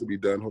something has to be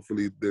done.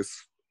 Hopefully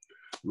this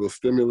little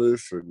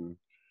stimulus and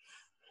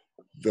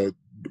the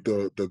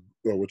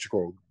what you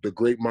call the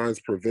great minds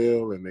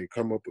prevail and they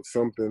come up with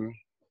something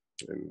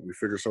and we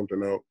figure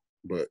something out.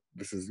 But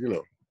this is, you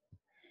know,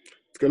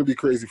 it's going to be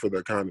crazy for the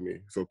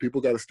economy. So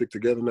people got to stick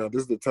together now.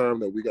 This is the time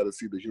that we got to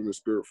see the human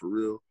spirit for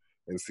real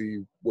and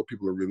see what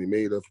people are really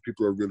made of.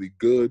 People are really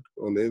good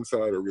on the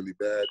inside or really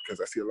bad, because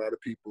I see a lot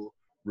of people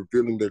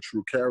revealing their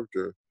true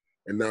character,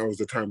 and now is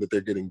the time that they're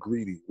getting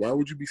greedy. Why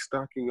would you be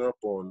stocking up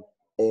on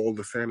all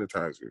the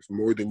sanitizers,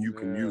 more than you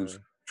can use,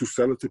 to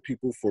sell it to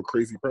people for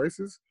crazy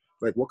prices?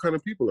 Like, what kind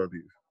of people are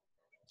these?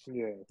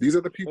 Yeah. These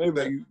are the people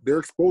that they're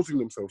exposing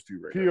themselves to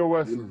right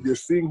POS. now. You're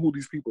seeing who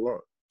these people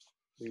are.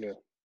 Yeah.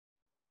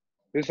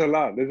 There's a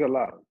lot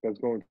that's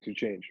going to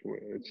change.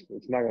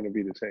 It's not going to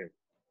be the same.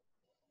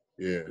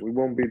 Yeah. We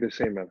won't be the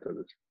same after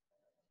this.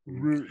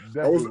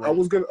 I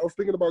was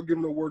thinking about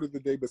giving a word of the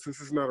day, but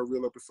since it's not a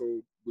real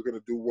episode, we're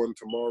gonna do one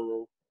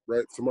tomorrow,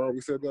 right? Tomorrow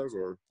we said, guys,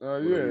 or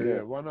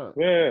yeah, why not?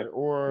 Yeah,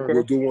 or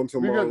we'll do one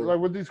tomorrow. Like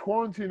with these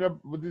quarantine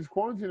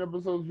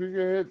episodes, we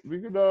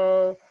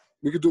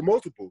could do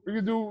multiple. We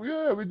could do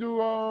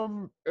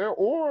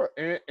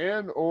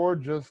or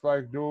just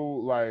like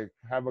do like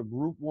have a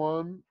group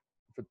one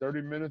for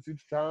 30 minutes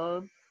each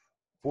time,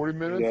 40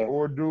 minutes,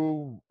 or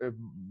do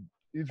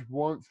if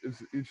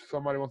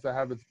somebody wants to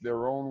have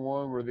their own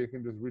one where they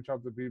can just reach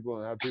out to people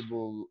and have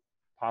people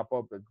pop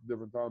up at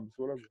different times,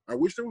 whatever. I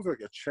wish there was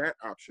like a chat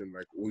option,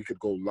 like we could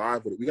go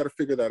live with it. We got to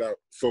figure that out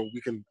so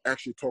we can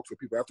actually talk to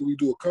people. After we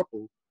do a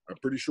couple, I'm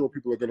pretty sure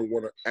people are going to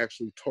want to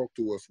actually talk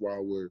to us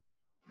while we're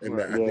in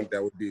that. I think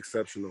that would be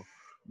exceptional.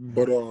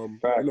 But you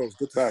know, it's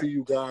good to see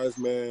you guys,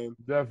 man.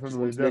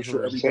 Definitely. Make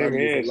sure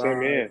everybody is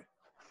alive.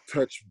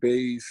 Touch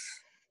base.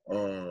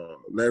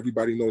 Let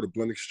everybody know the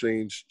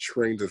BluntXchange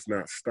train does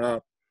not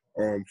stop.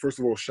 First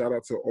of all, shout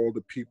out to all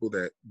the people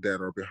that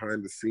are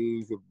behind the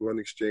scenes with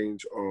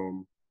BluntXchange.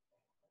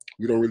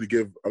 We don't really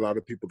give a lot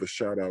of people the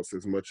shout outs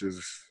as much as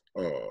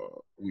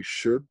we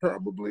should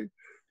probably,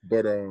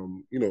 but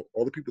you know,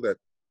 all the people that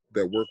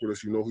work with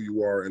us, you know who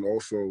you are, and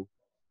also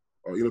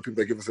you know,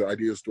 people that give us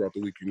ideas throughout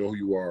the week, you know who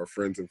you are, our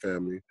friends and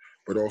family.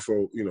 But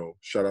also, you know,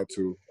 shout out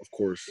to, of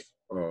course,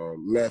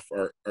 Lef,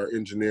 our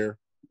engineer,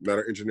 not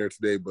our engineer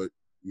today, but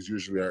he's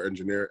usually our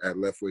engineer at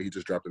Leftway. He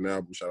just dropped an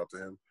album. Shout out to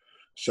him.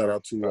 Shout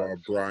out to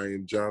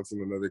Brian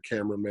Johnson, another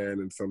cameraman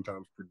and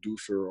sometimes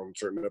producer on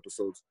certain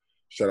episodes.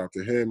 Shout out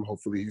to him.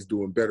 Hopefully he's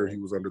doing better. He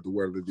was under the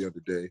weather the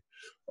other day.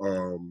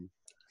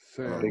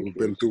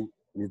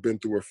 We've been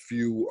through a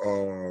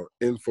few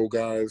info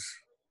guys.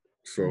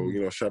 So,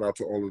 you know, shout out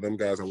to all of them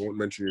guys. I won't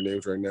mention your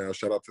names right now.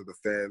 Shout out to the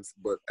fans.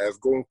 But as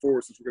going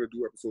forward, since we're going to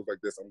do episodes like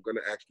this, I'm going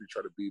to actually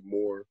try to be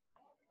more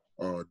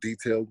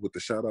detailed with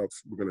the shout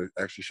outs. We're going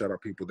to actually shout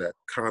out people that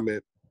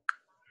comment,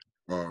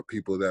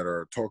 people that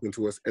are talking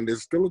to us. And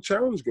there's still a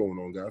challenge going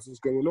on, guys. What's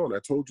going on? I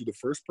told you the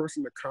first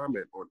person to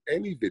comment on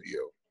any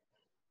video,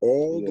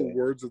 all the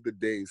words of the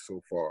day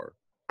so far,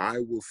 I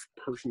will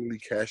personally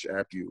cash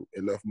app you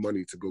enough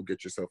money to go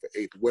get yourself an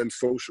eighth when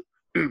social...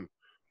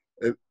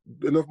 and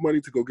enough money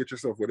to go get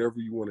yourself whatever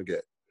you want to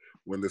get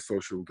when the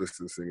social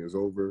distancing is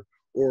over.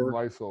 Or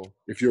Lysol.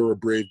 If you're a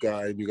brave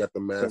guy and you got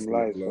the mask,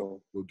 we'll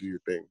do your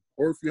thing.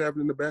 Or if you have it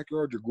in the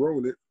backyard, you're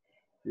growing it,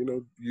 you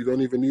know, you don't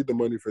even need the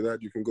money for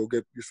that. You can go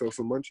get yourself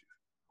some munchies,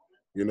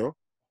 you know?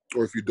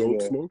 Or if you don't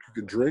smoke, you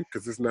can drink,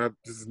 because this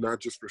is not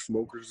just for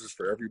smokers, it's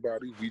for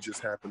everybody. We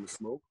just happen to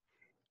smoke.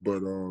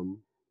 But,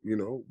 you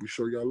know, we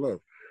show y'all love.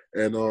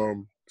 And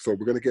So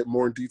we're gonna get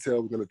more in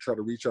detail. We're gonna try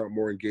to reach out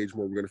more, engage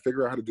more. We're gonna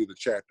figure out how to do the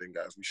chat thing,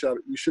 guys. We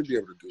should be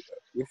able to do that.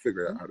 We'll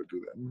figure out how to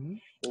do that.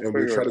 And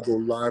we'll try to go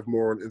live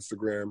more on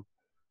Instagram,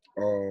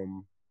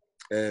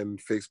 and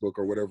Facebook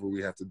or whatever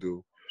we have to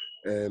do.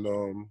 And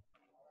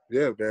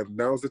yeah, man,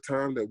 now's the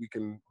time that we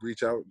can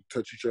reach out and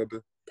touch each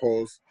other,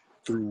 pause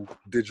through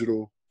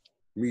digital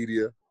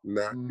media,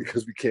 not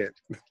because we can't.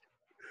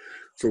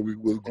 So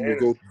we'll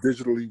go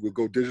digitally. We'll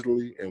go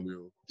digitally, and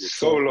we'll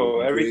solo.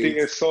 Everything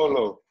is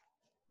solo.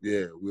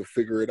 Yeah, we'll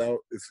figure it out.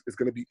 It's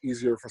going to be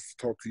easier for us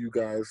to talk to you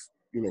guys,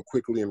 you know,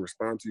 quickly and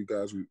respond to you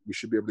guys. We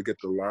should be able to get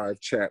the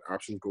live chat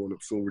options going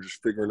up soon. We're just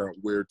figuring out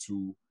what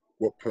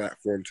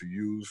platform to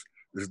use.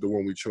 This is the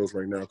one we chose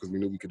right now because we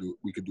knew we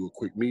could do a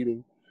quick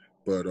meeting.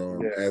 But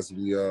as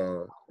we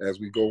go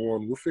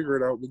on, we'll figure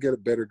it out. We'll get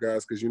it better,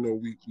 guys, because you know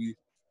we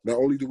not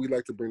only do we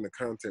like to bring the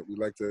content, we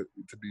like to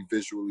be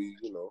visually,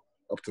 you know,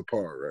 up to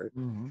par, right?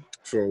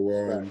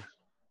 So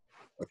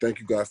I thank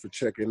you guys for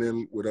checking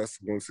in with us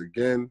once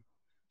again.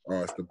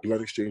 It's the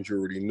Blunt Exchange. You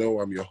already know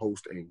I'm your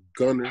host and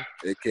Gunner,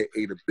 aka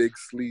the Big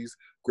Sleeves,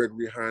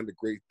 Gregory Hine, the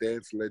Great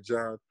Dance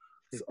Legend.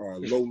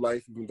 Low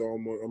life, even though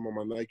I'm on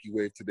my Nike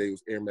wave today. It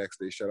was Air Max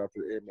Day. Shout out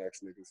to the Air Max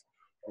niggas.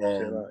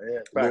 Low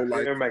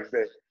life, Air Max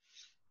Day.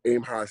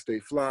 Aim high, stay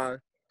fly.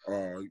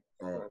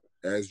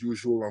 As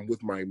usual, I'm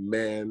with my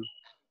man.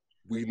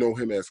 We know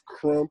him as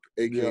Crump,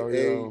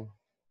 aka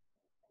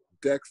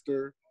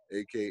Dexter,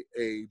 aka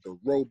the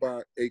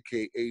Robot,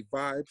 aka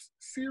Vibes,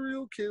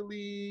 Serial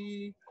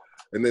Killy.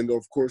 And then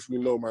of course we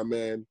know my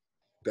man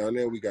down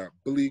there. We got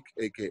Bleak,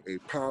 aka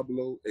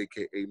Pablo,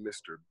 aka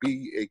Mr.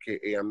 B,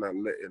 aka I'm not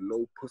letting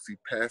no pussy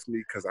pass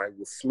me because I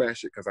will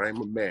smash it because I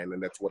am a man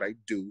and that's what I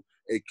do,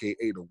 aka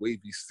the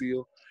Wavy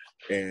Seal.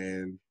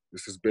 And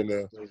this has been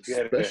a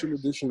special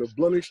edition of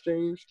Blunt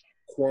Exchange,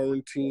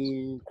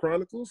 Quarantine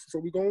Chronicles. So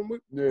we going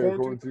with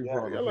Quarantine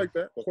Chronicles. I like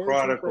that. The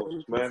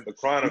Chronicles, man. The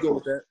Chronicles. We go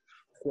with that.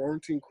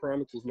 Quarantine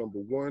Chronicles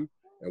 #1,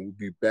 and we'll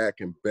be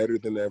back and better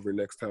than ever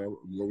next time.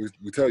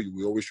 We tell you,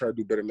 we always try to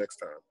do better next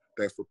time.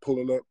 Thanks for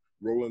pulling up,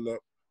 rolling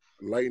up,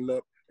 lighting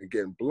up, and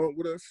getting blunt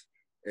with us.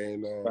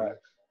 And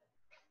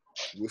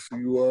we'll see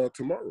you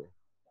tomorrow.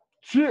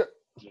 Shit.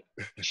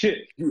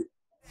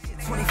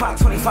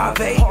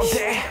 25-8 all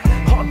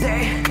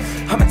day.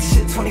 I'm at the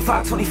shit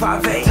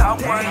 25-8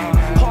 top one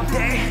all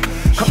day.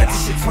 I'm at the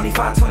shit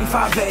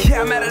 25-8.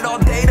 Yeah, I'm at it all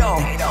day though.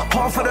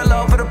 All for the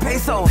love of the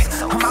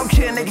pesos. I'm out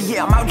here, nigga.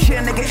 Yeah, I'm out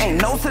here, nigga.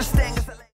 Ain't no such thing.